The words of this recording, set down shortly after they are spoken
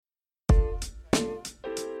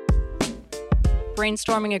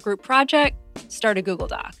brainstorming a group project? Start a Google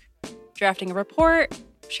Doc. Drafting a report?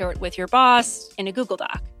 Share it with your boss in a Google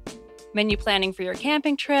Doc. Menu planning for your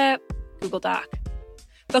camping trip? Google Doc.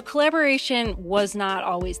 But collaboration was not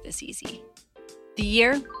always this easy. The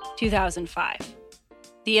year, 2005.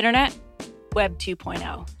 The internet, Web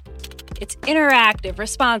 2.0. It's interactive,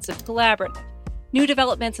 responsive, collaborative. New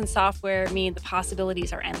developments in software mean the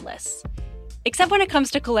possibilities are endless. Except when it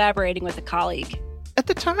comes to collaborating with a colleague. At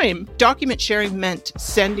the time, document sharing meant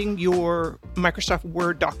sending your Microsoft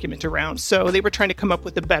Word document around. So they were trying to come up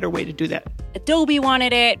with a better way to do that. Adobe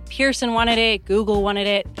wanted it, Pearson wanted it, Google wanted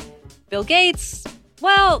it. Bill Gates,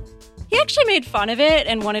 well, he actually made fun of it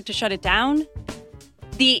and wanted to shut it down.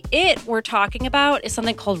 The it we're talking about is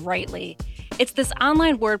something called Writely. It's this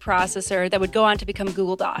online word processor that would go on to become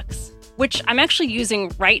Google Docs, which I'm actually using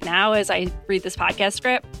right now as I read this podcast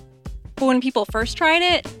script. But when people first tried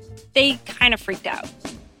it, they kind of freaked out.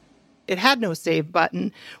 It had no save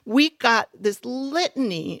button. We got this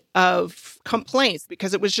litany of complaints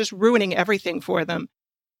because it was just ruining everything for them.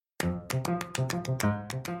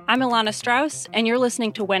 I'm Ilana Strauss, and you're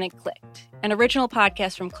listening to When It Clicked, an original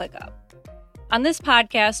podcast from ClickUp. On this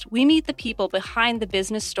podcast, we meet the people behind the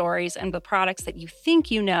business stories and the products that you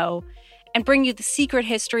think you know, and bring you the secret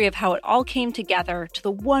history of how it all came together to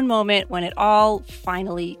the one moment when it all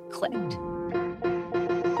finally clicked.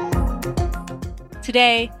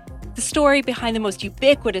 Today, the story behind the most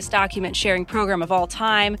ubiquitous document sharing program of all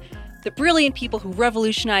time, the brilliant people who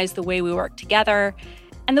revolutionized the way we work together,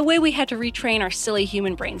 and the way we had to retrain our silly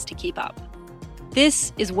human brains to keep up.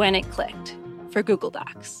 This is When It Clicked for Google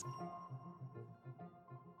Docs.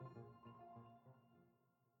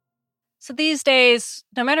 So these days,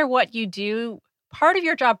 no matter what you do, part of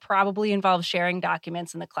your job probably involves sharing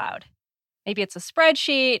documents in the cloud. Maybe it's a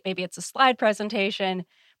spreadsheet, maybe it's a slide presentation,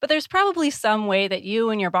 but there's probably some way that you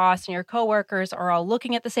and your boss and your coworkers are all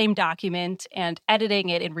looking at the same document and editing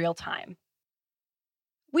it in real time.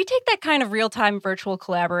 We take that kind of real-time virtual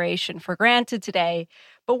collaboration for granted today,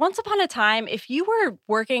 but once upon a time, if you were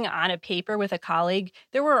working on a paper with a colleague,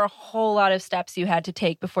 there were a whole lot of steps you had to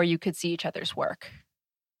take before you could see each other's work.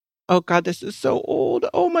 Oh, God, this is so old.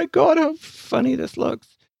 Oh, my God, how funny this looks.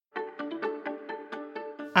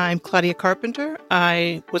 I'm Claudia Carpenter.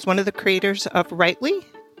 I was one of the creators of Writely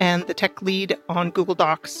and the tech lead on Google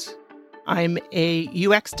Docs. I'm a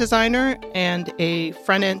UX designer and a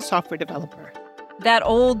front-end software developer. That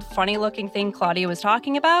old, funny-looking thing Claudia was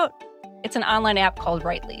talking about, it's an online app called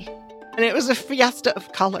Writely. And it was a fiesta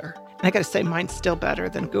of color. And I got to say, mine's still better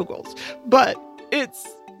than Google's. But it's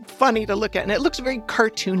funny to look at, and it looks very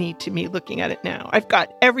cartoony to me looking at it now. I've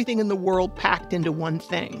got everything in the world packed into one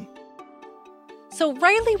thing. So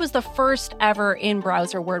Writely was the first ever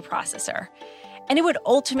in-browser word processor, and it would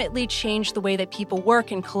ultimately change the way that people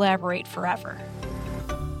work and collaborate forever.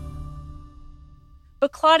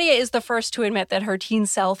 But Claudia is the first to admit that her teen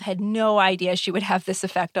self had no idea she would have this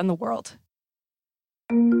effect on the world.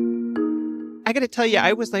 I got to tell you,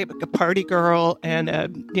 I was like a party girl, and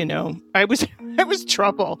I was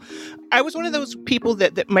trouble. I was one of those people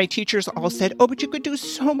that my teachers all said, "Oh, but you could do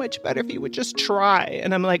so much better if you would just try."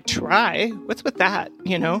 And I'm like, "Try? What's with that?"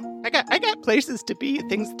 You know, I got places to be,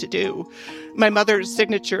 things to do, my mother's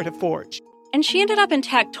signature to forge. And she ended up in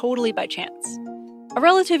tech totally by chance. A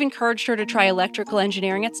relative encouraged her to try electrical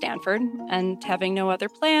engineering at Stanford, and having no other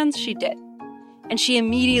plans, she did. And she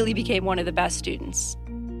immediately became one of the best students.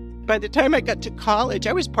 By the time I got to college,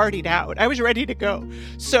 I was partied out. I was ready to go.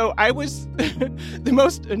 So I was the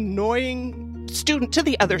most annoying student to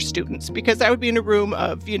the other students because I would be in a room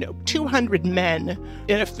of, 200 men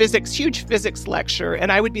in a huge physics lecture,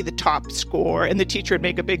 and I would be the top score, and the teacher would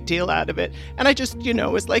make a big deal out of it. And I just,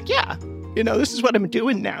 was like, yeah, this is what I'm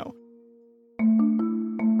doing now.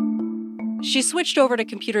 She switched over to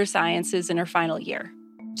computer sciences in her final year.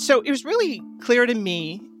 So it was really clear to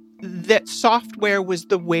me that software was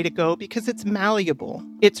the way to go because it's malleable.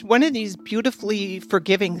 It's one of these beautifully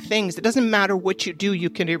forgiving things. It doesn't matter what you do, you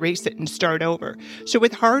can erase it and start over. So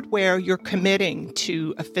with hardware, you're committing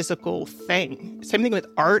to a physical thing. Same thing with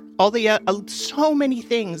art. All the so many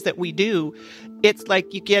things that we do, it's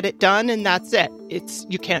like you get it done and that's it.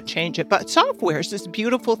 You can't change it. But software is this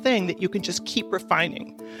beautiful thing that you can just keep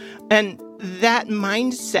refining. And that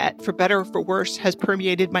mindset, for better or for worse, has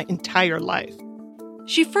permeated my entire life.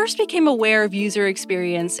 She first became aware of user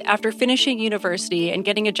experience after finishing university and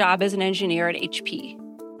getting a job as an engineer at HP.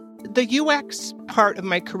 The UX part of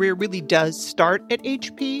my career really does start at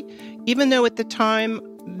HP, even though at the time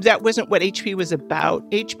That wasn't what HP was about.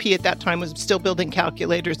 HP at that time was still building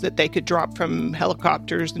calculators that they could drop from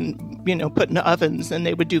helicopters and, put in ovens and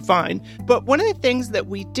they would do fine. But one of the things that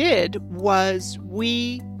we did was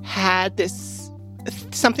we had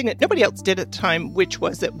something that nobody else did at the time, which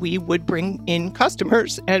was that we would bring in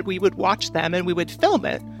customers and we would watch them and we would film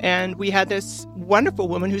it. And we had this wonderful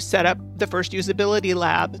woman who set up the first usability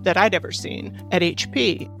lab that I'd ever seen at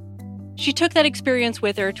HP. She took that experience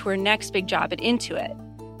with her to her next big job at Intuit,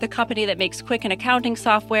 the company that makes Quicken accounting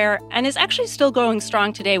software and is actually still going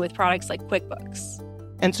strong today with products like QuickBooks.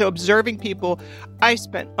 And so observing people, I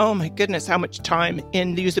spent, oh my goodness, how much time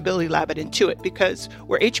in the usability lab at Intuit, because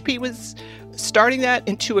where HP was starting that,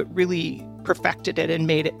 Intuit really perfected it and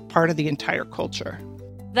made it part of the entire culture.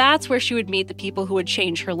 That's where she would meet the people who would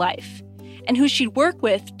change her life and who she'd work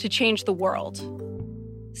with to change the world.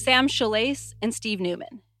 Sam Shalace and Steve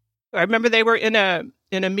Newman. I remember they were in a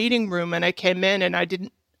meeting room and I came in and I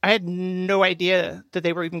had no idea that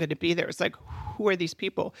they were even going to be there. It's like, who are these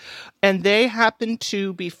people? And they happened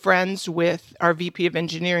to be friends with our VP of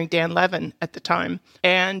engineering, Dan Levin, at the time.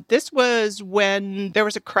 And this was when there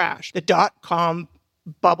was a crash, the dot-com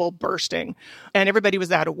bubble bursting, and everybody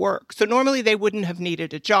was out of work. So normally they wouldn't have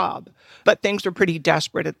needed a job, but things were pretty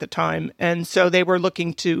desperate at the time. And so they were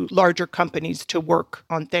looking to larger companies to work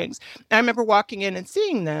on things. And I remember walking in and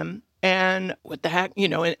seeing them, and what the heck,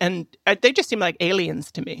 and they just seemed like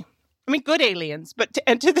aliens to me. I mean, good aliens, but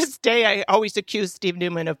to this day, I always accuse Steve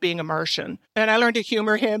Newman of being a Martian. And I learned to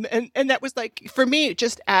humor him. And that was like, for me, it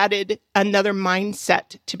just added another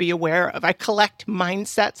mindset to be aware of. I collect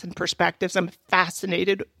mindsets and perspectives. I'm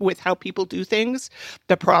fascinated with how people do things,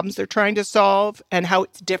 the problems they're trying to solve, and how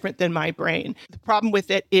it's different than my brain. The problem with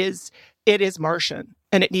it is Martian.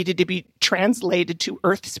 And it needed to be translated to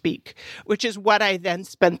Earth speak, which is what I then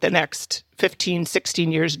spent the next 15,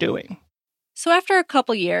 16 years doing. So after a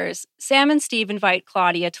couple years, Sam and Steve invite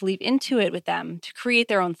Claudia to leave Intuit with them to create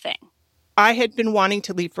their own thing. I had been wanting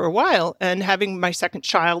to leave for a while, and having my second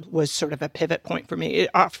child was sort of a pivot point for me.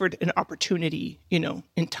 It offered an opportunity, in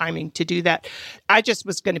timing to do that. I just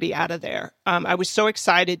was going to be out of there. I was so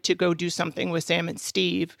excited to go do something with Sam and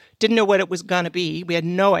Steve. Didn't know what it was going to be. We had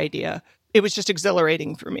no idea. It was just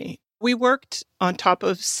exhilarating for me. We worked on top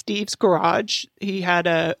of Steve's garage. He had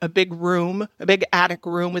a big room, a big attic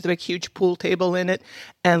room with a big, huge pool table in it,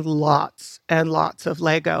 and lots of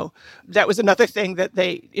Lego. That was another thing that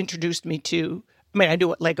they introduced me to. I mean, I knew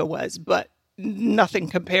what Lego was, but nothing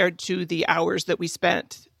compared to the hours that we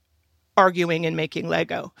spent arguing and making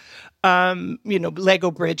Lego.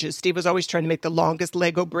 Lego bridges. Steve was always trying to make the longest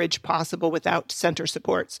Lego bridge possible without center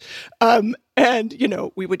supports.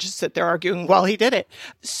 We would just sit there arguing while he did it.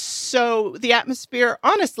 So the atmosphere,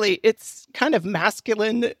 honestly, it's kind of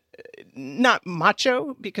masculine, not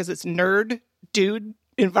macho because it's nerd dude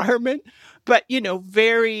environment, but,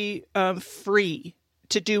 very free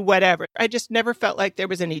to do whatever. I just never felt like there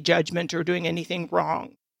was any judgment or doing anything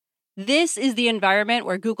wrong. This is the environment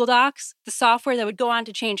where Google Docs, the software that would go on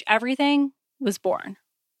to change everything, was born.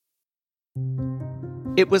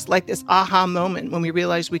 It was like this aha moment when we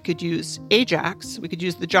realized we could use Ajax, we could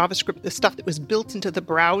use the JavaScript, the stuff that was built into the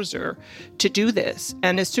browser to do this.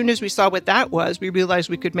 And as soon as we saw what that was, we realized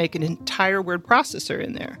we could make an entire word processor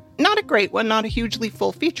in there. Not a great one, not a hugely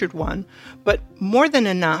full-featured one, but more than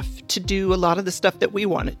enough to do a lot of the stuff that we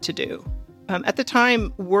wanted to do. At the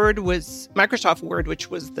time, Microsoft Word, which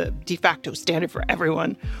was the de facto standard for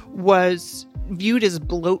everyone, was viewed as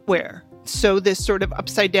bloatware. So this sort of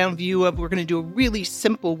upside down view of we're going to do a really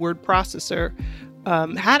simple word processor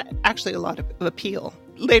had actually a lot of appeal.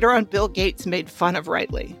 Later on, Bill Gates made fun of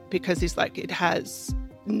Writely because he's like, it has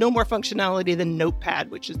no more functionality than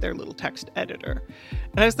Notepad, which is their little text editor.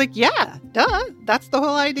 And I was like, yeah, duh, that's the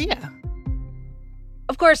whole idea.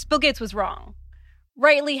 Of course, Bill Gates was wrong.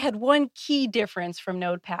 Writely had one key difference from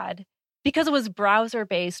Notepad. Because it was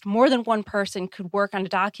browser-based, more than one person could work on a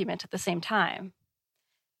document at the same time.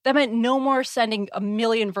 That meant no more sending a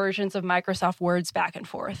million versions of Microsoft Words back and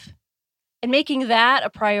forth. And making that a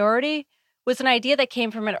priority was an idea that came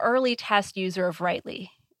from an early test user of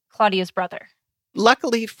Writely, Claudia's brother.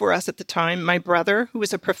 Luckily for us at the time, my brother, who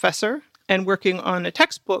was a professor and working on a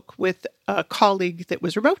textbook with a colleague that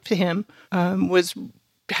was remote to him, was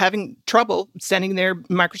having trouble sending their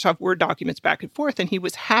Microsoft Word documents back and forth, and he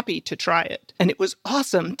was happy to try it. And it was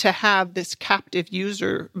awesome to have this captive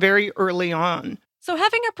user very early on. So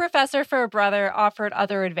having a professor for a brother offered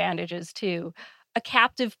other advantages too, a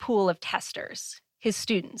captive pool of testers, his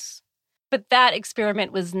students. But that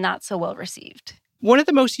experiment was not so well received. One of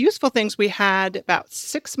the most useful things we had about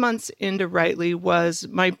 6 months into Rightly was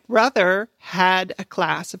my brother had a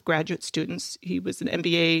class of graduate students. He was an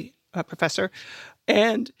MBA professor,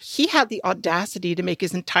 and he had the audacity to make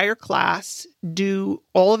his entire class do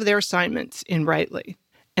all of their assignments in Rightly.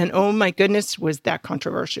 And oh my goodness, was that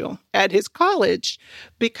controversial at his college,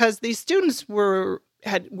 because these students were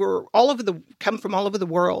come from all over the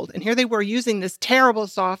world. And here they were using this terrible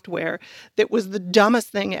software that was the dumbest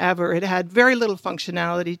thing ever. It had very little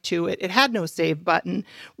functionality to it. It had no save button.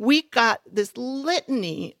 We got this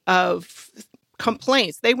litany of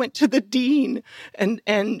complaints. They went to the dean and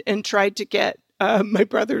tried to get my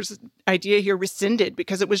brother's idea here rescinded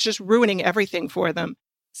because it was just ruining everything for them.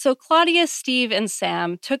 So Claudia, Steve, and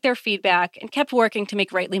Sam took their feedback and kept working to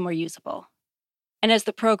make Rightly more usable. And as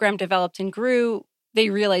the program developed and grew, they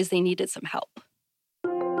realized they needed some help.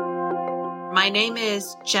 My name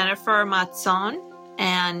is Jennifer Mazzon,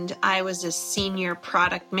 and I was a senior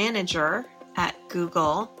product manager at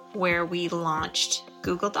Google, where we launched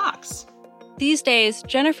Google Docs. These days,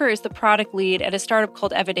 Jennifer is the product lead at a startup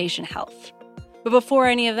called Evidation Health. But before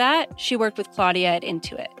any of that, she worked with Claudia at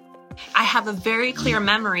Intuit. I have a very clear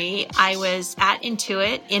memory. I was at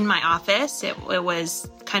Intuit in my office. It was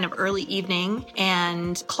kind of early evening,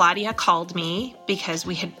 and Claudia called me because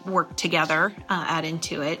we had worked together at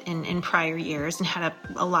Intuit in prior years and had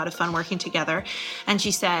a lot of fun working together. And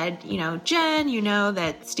she said, Jen, you know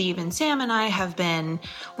that Steve and Sam and I have been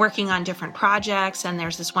working on different projects, and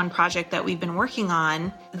there's this one project that we've been working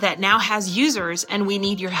on that now has users, and we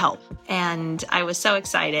need your help. And I was so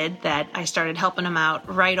excited that I started helping them out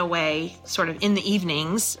right away, sort of in the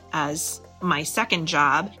evenings as my second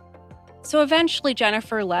job. So eventually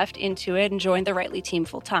Jennifer left Intuit and joined the Rightly team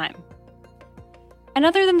full-time. And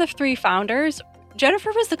other than the three founders,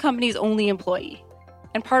 Jennifer was the company's only employee.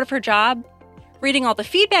 And part of her job, reading all the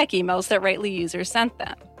feedback emails that Rightly users sent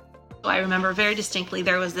them. I remember very distinctly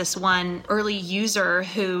there was this one early user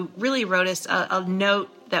who really wrote us a note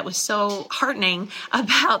that was so heartening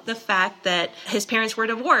about the fact that his parents were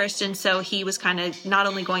divorced. And so he was kind of not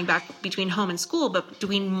only going back between home and school, but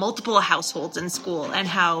between multiple households and school, and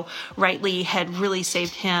how Rightly had really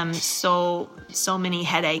saved him so many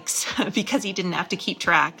headaches because he didn't have to keep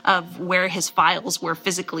track of where his files were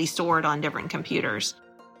physically stored on different computers.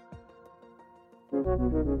 I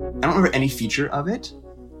don't remember any feature of it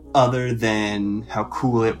other than how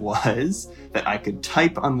cool it was that I could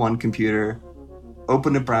type on one computer,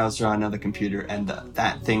 open a browser on another computer, and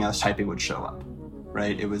that thing I was typing would show up,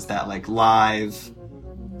 right? It was that live,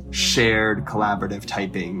 shared, collaborative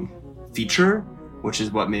typing feature, which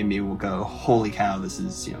is what made me go, holy cow, this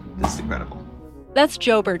is incredible. That's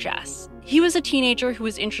Joe Burgess. He was a teenager who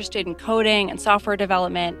was interested in coding and software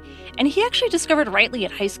development, and he actually discovered Rightly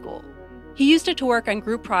at high school. He used it to work on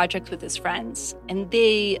group projects with his friends, and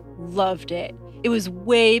they loved it. It was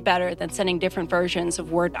way better than sending different versions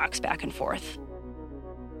of Word docs back and forth.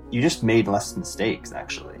 You just made less mistakes,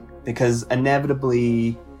 actually, because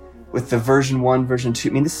inevitably with the version 1, version 2,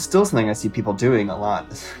 this is still something I see people doing a lot,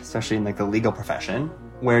 especially in the legal profession,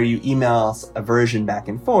 where you email a version back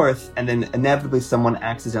and forth, and then inevitably someone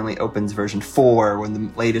accidentally opens version 4 when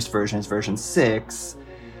the latest version is version 6,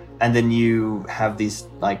 and then you have these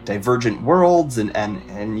divergent worlds, and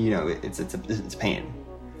it's pain.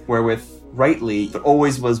 Where with Rightly, there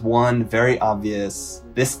always was one very obvious,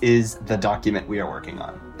 this is the document we are working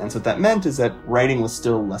on. And so what that meant is that writing was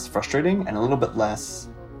still less frustrating and a little bit less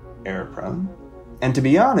error-prone. And to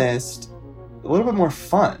be honest, a little bit more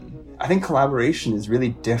fun. I think collaboration is really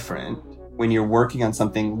different when you're working on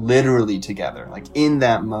something literally together, in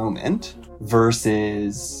that moment,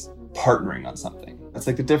 versus partnering on something. That's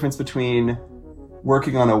the difference between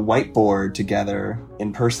working on a whiteboard together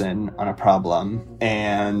in person on a problem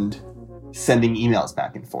and sending emails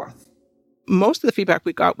back and forth. Most of the feedback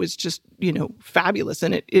we got was just, fabulous.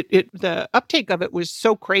 And the uptake of it was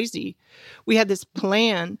so crazy. We had this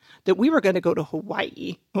plan that we were going to go to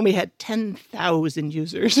Hawaii when we had 10,000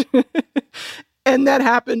 users. And that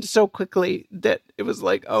happened so quickly that it was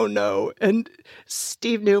oh no. And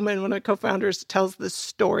Steve Newman, one of my co-founders, tells this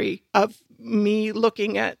story of me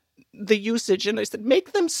looking at the usage, and I said,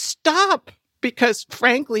 make them stop. Because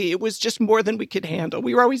frankly, it was just more than we could handle.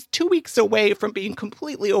 We were always 2 weeks away from being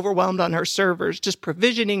completely overwhelmed on our servers, just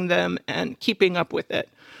provisioning them and keeping up with it.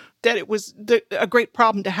 That it was a great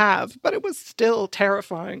problem to have, but it was still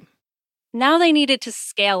terrifying. Now they needed to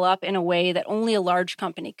scale up in a way that only a large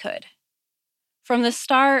company could. From the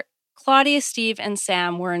start, Claudia, Steve, and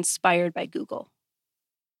Sam were inspired by Google.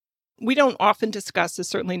 We don't often discuss this,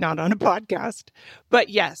 certainly not on a podcast. But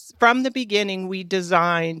yes, from the beginning, we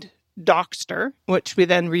designed Dockster, which we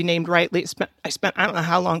then renamed Writely. I spent I don't know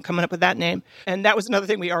how long coming up with that name. And that was another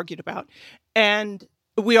thing we argued about. And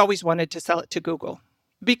we always wanted to sell it to Google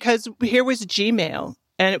because here was Gmail.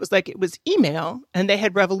 And it was email, and they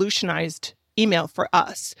had revolutionized email for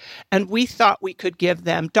us. And we thought we could give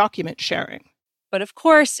them document sharing. But of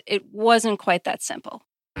course, it wasn't quite that simple.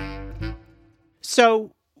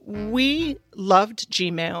 So we loved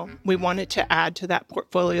Gmail. We wanted to add to that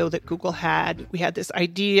portfolio that Google had. We had this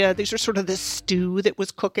idea. These are sort of this stew that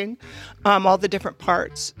was cooking, all the different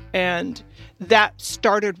parts. And that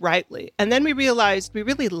started Writely. And then we realized we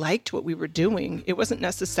really liked what we were doing. It wasn't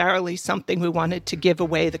necessarily something we wanted to give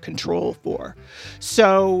away the control for.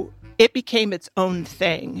 So it became its own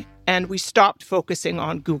thing. And we stopped focusing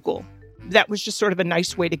on Google. That was just sort of a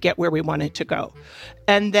nice way to get where we wanted to go.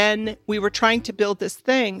 And then we were trying to build this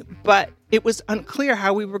thing, but it was unclear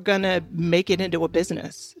how we were going to make it into a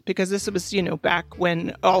business because this was, back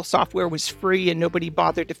when all software was free and nobody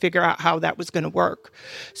bothered to figure out how that was going to work.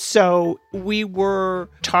 So we were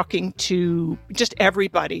talking to just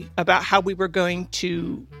everybody about how we were going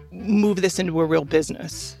to move this into a real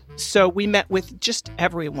business. So we met with just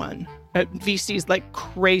everyone. VCs like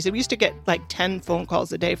crazy. We used to get like 10 phone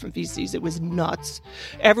calls a day from VCs. It was nuts.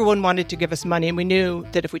 Everyone wanted to give us money, and we knew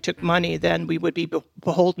that if we took money, then we would be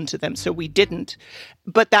beholden to them. So we didn't.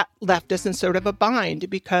 But that left us in sort of a bind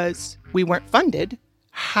because we weren't funded.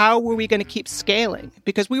 How were we going to keep scaling?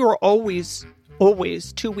 Because we were always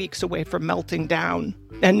 2 weeks away from melting down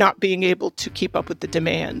and not being able to keep up with the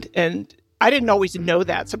demand. And I didn't always know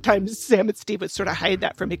that. Sometimes Sam and Steve would sort of hide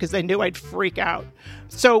that from me because they knew I'd freak out.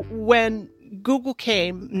 So when Google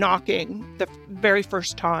came knocking the very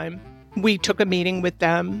first time, we took a meeting with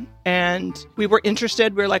them and we were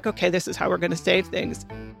interested. We were like, okay, this is how we're going to save things.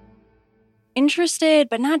 Interested,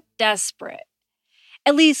 but not desperate.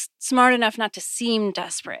 At least smart enough not to seem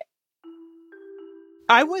desperate.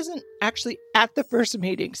 I wasn't actually at the first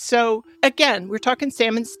meeting. So again, we're talking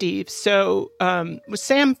Sam and Steve. So with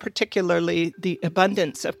Sam particularly, the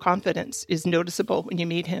abundance of confidence is noticeable when you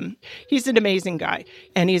meet him. He's an amazing guy.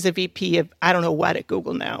 And he's a VP of I don't know what at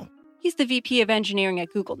Google now. He's the VP of engineering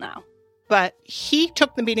at Google now. But he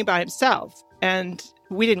took the meeting by himself and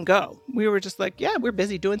we didn't go. We were just like, yeah, we're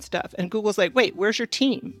busy doing stuff. And Google's like, wait, where's your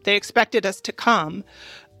team? They expected us to come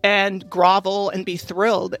and grovel and be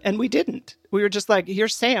thrilled. And we didn't. We were just like,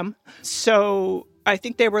 here's Sam. So I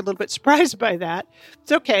think they were a little bit surprised by that.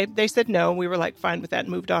 It's okay. They said no. We were like fine with that and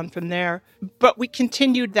moved on from there. But we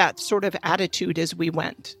continued that sort of attitude as we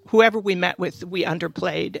went. Whoever we met with, we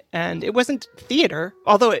underplayed. And it wasn't theater,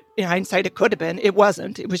 although in hindsight it could have been. It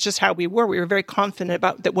wasn't. It was just how we were. We were very confident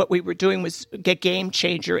about that what we were doing was a game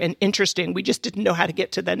changer and interesting. We just didn't know how to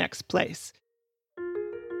get to the next place.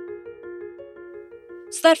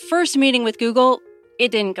 So that first meeting with Google,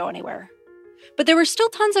 it didn't go anywhere. But there were still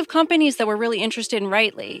tons of companies that were really interested in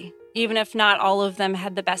Writely, even if not all of them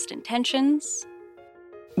had the best intentions.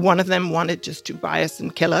 One of them wanted just to buy us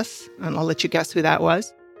and kill us, and I'll let you guess who that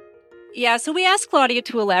was. Yeah, so we asked Claudia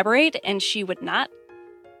to elaborate, and she would not.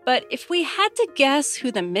 But if we had to guess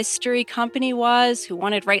who the mystery company was who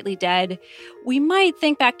wanted Writely dead, we might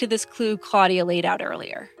think back to this clue Claudia laid out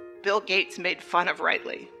earlier. Bill Gates made fun of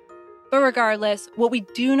Writely. But regardless, what we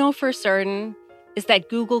do know for certain is that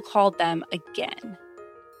Google called them again.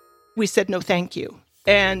 We said no thank you.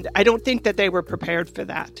 And I don't think that they were prepared for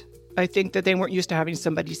that. I think that they weren't used to having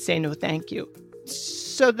somebody say no thank you.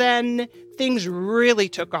 So then things really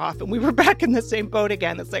took off and we were back in the same boat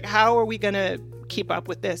again. It's like, how are we going to keep up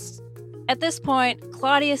with this? At this point,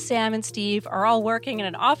 Claudia, Sam, and Steve are all working in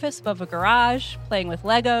an office above a garage, playing with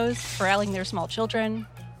Legos, corralling their small children,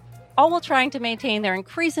 all while trying to maintain their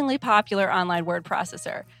increasingly popular online word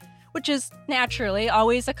processor, which is naturally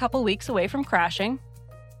always a couple weeks away from crashing.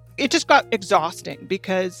 It just got exhausting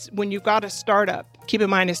because when you've got a startup, keep in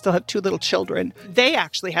mind I still have 2 little children. They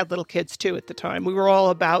actually had little kids too at the time. We were all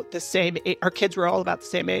about the same age. Our kids were all about the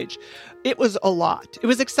same age. It was a lot. It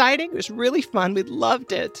was exciting. It was really fun. We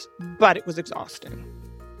loved it, but it was exhausting.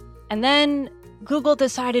 And then Google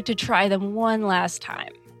decided to try them one last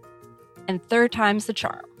time. And third time's the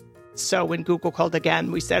charm. So when Google called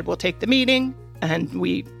again, we said, we'll take the meeting. And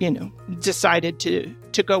we, decided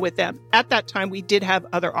to go with them. At that time, we did have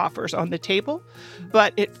other offers on the table,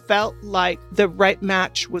 but it felt like the right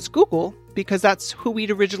match was Google because that's who we'd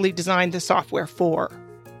originally designed the software for.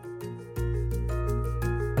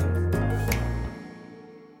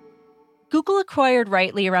 Google acquired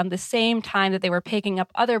Writely around the same time that they were picking up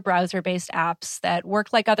other browser-based apps that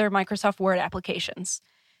worked like other Microsoft Word applications,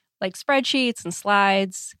 like spreadsheets and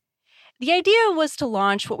slides. The idea was to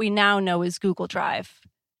launch what we now know as Google Drive: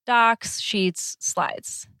 Docs, Sheets,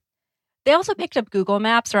 Slides. They also picked up Google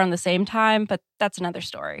Maps around the same time, but that's another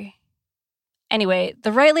story. Anyway,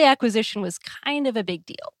 the Writely acquisition was kind of a big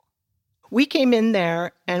deal. We came in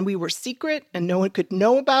there and we were secret and no one could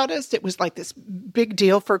know about us. It was like this big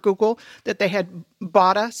deal for Google that they had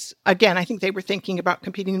bought us. Again, I think they were thinking about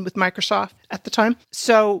competing with Microsoft at the time.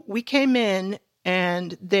 So we came in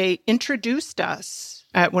and they introduced us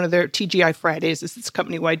at one of their TGI Fridays, this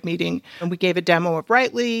company-wide meeting, and we gave a demo of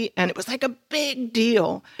Writely, and it was like a big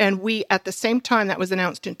deal. And we, at the same time that was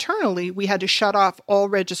announced internally, we had to shut off all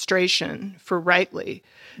registration for Writely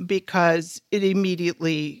because it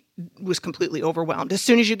immediately was completely overwhelmed as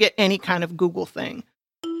soon as you get any kind of Google thing.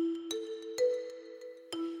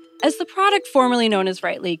 As the product formerly known as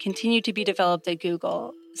Writely continued to be developed at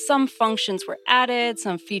Google, some functions were added,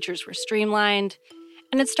 some features were streamlined,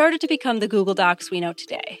 and it started to become the Google Docs we know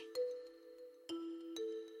today.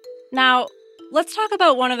 Now, let's talk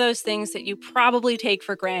about one of those things that you probably take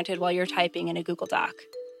for granted while you're typing in a Google Doc.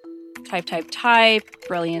 Type, type, type,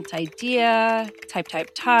 brilliant idea, type,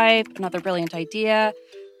 type, type, another brilliant idea.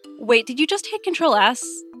 Wait, did you just hit Control S?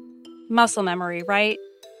 Muscle memory, right?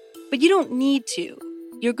 But you don't need to.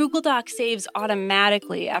 Your Google Doc saves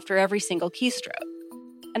automatically after every single keystroke.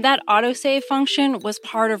 And that autosave function was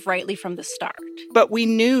part of Writely from the start. But we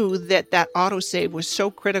knew that autosave was so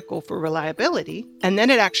critical for reliability, and then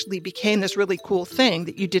it actually became this really cool thing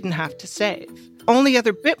that you didn't have to save. Only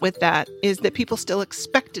other bit with that is that people still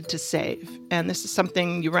expected to save, and this is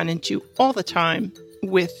something you run into all the time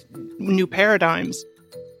with new paradigms.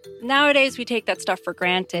 Nowadays, we take that stuff for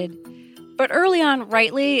granted. But early on,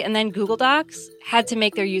 Writely and then Google Docs had to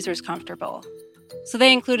make their users comfortable. So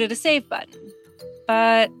they included a save button.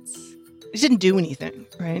 But it didn't do anything,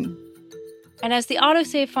 right? And as the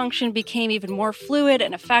autosave function became even more fluid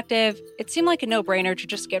and effective, it seemed like a no-brainer to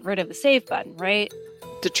just get rid of the save button, right?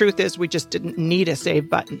 The truth is we just didn't need a save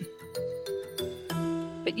button.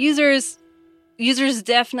 But users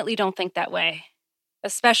definitely don't think that way,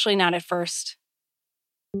 especially not at first.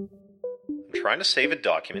 I'm trying to save a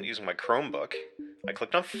document using my Chromebook. I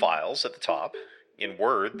clicked on Files at the top. In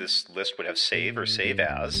Word, this list would have Save or Save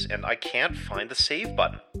As, and I can't find the Save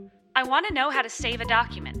button. I want to know how to save a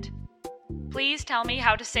document. Please tell me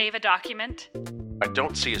how to save a document. I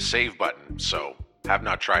don't see a save button, so have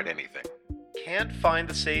not tried anything. Can't find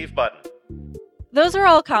the Save button. Those are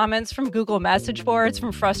all comments from Google message boards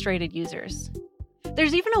from frustrated users.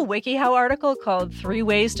 There's even a WikiHow article called 3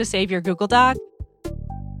 Ways to Save Your Google Doc.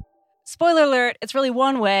 Spoiler alert, it's really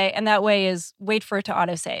one way, and that way is wait for it to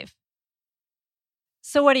autosave.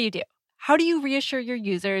 So what do? How do you reassure your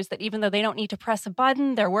users that even though they don't need to press a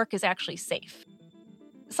button, their work is actually safe?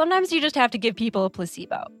 Sometimes you just have to give people a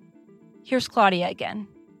placebo. Here's Claudia again.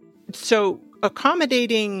 So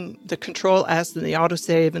accommodating the Control S and the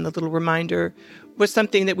autosave and the little reminder was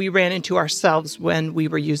something that we ran into ourselves when we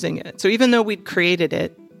were using it. So even though we'd created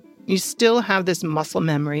it, you still have this muscle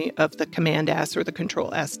memory of the Command S or the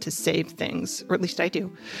Control S to save things, or at least I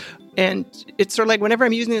do. And it's sort of like whenever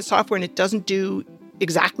I'm using the software and it doesn't do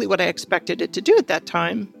exactly what I expected it to do at that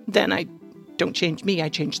time, then I don't change me, I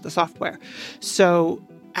change the software. So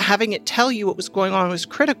having it tell you what was going on was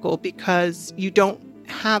critical because you don't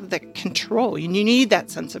have the control. You need that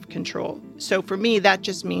sense of control. So for me, that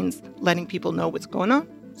just means letting people know what's going on.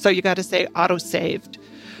 So you got to say auto-saved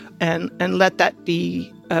and let that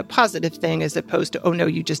be a positive thing as opposed to, oh no,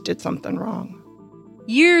 you just did something wrong.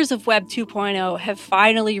 Years of Web 2.0 have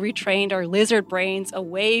finally retrained our lizard brains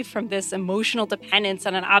away from this emotional dependence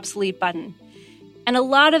on an obsolete button. And a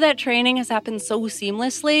lot of that training has happened so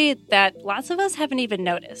seamlessly that lots of us haven't even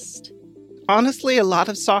noticed. Honestly, a lot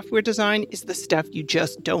of software design is the stuff you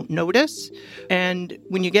just don't notice. And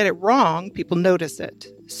when you get it wrong, people notice it.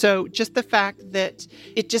 So just the fact that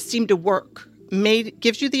it just seemed to work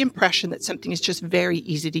gives you the impression that something is just very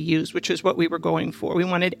easy to use, which is what we were going for. We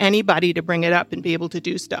wanted anybody to bring it up and be able to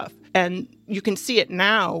do stuff. And you can see it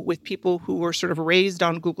now with people who were sort of raised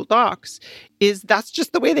on Google Docs, is that's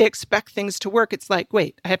just the way they expect things to work. It's like,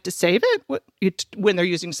 wait, I have to save it when they're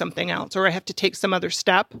using something else, or I have to take some other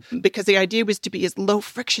step, because the idea was to be as low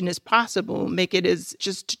friction as possible, make it as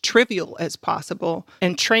just trivial as possible,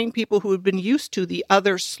 and train people who had been used to the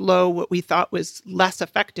other slow, what we thought was less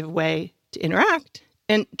effective way to interact,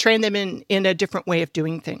 and train them in a different way of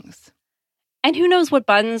doing things. And who knows what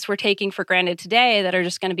buttons we're taking for granted today that are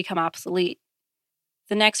just going to become obsolete.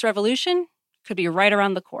 The next revolution could be right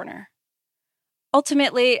around the corner.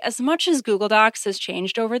 Ultimately, as much as Google Docs has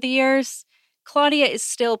changed over the years, Claudia is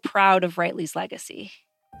still proud of Writely's legacy.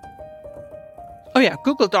 Oh yeah,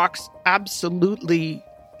 Google Docs absolutely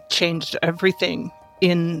changed everything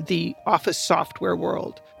in the Office software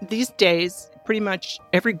world. These days, pretty much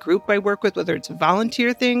every group I work with, whether it's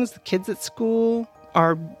volunteer things, the kids at school,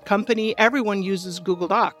 our company, everyone uses Google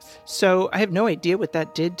Docs. So I have no idea what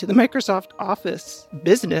that did to the Microsoft Office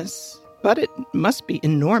business, but it must be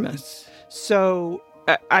enormous. So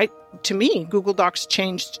to me, Google Docs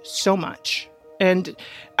changed so much. And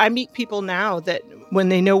I meet people now that when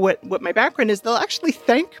they know what my background is, they'll actually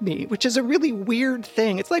thank me, which is a really weird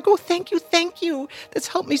thing. It's like, oh, thank you. That's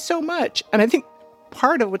helped me so much. And I think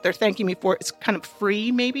part of what they're thanking me for is kind of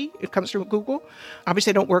free, maybe. It comes from Google. Obviously,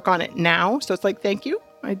 I don't work on it now, so it's like, thank you.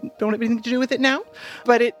 I don't have anything to do with it now.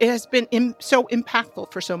 But it has been so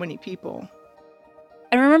impactful for so many people.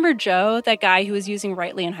 And remember Joe, that guy who was using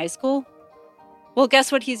Writely in high school? Well,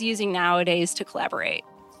 guess what he's using nowadays to collaborate?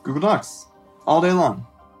 Google Docs. All day long.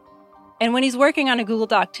 And when he's working on a Google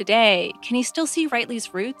Doc today, can he still see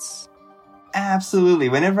Writely's roots? Absolutely.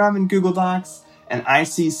 Whenever I'm in Google Docs and I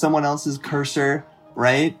see someone else's cursor,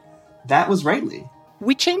 right? That was Writely.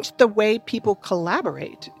 We changed the way people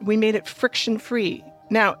collaborate. We made it friction-free.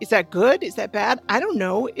 Now, is that good? Is that bad? I don't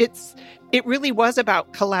know. It really was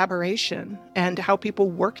about collaboration and how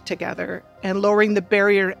people work together and lowering the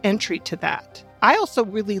barrier entry to that. I also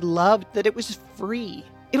really loved that it was free.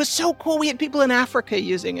 It was so cool. We had people in Africa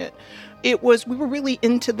using it. We were really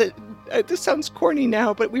into this sounds corny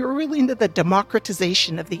now, but we were really into the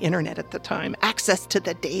democratization of the internet at the time. Access to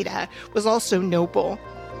the data was also noble.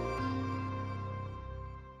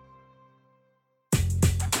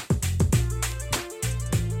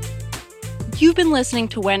 You've been listening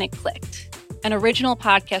to When It Clicked, an original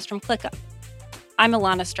podcast from ClickUp. I'm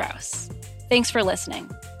Ilana Strauss. Thanks for listening.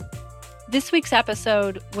 This week's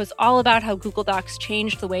episode was all about how Google Docs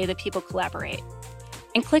changed the way that people collaborate.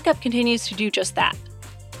 And ClickUp continues to do just that.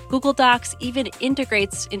 Google Docs even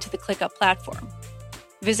integrates into the ClickUp platform.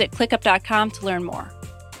 Visit clickup.com to learn more.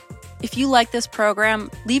 If you like this program,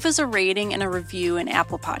 leave us a rating and a review in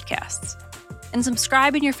Apple Podcasts. And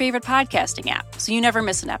subscribe in your favorite podcasting app so you never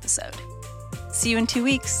miss an episode. See you in 2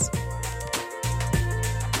 weeks.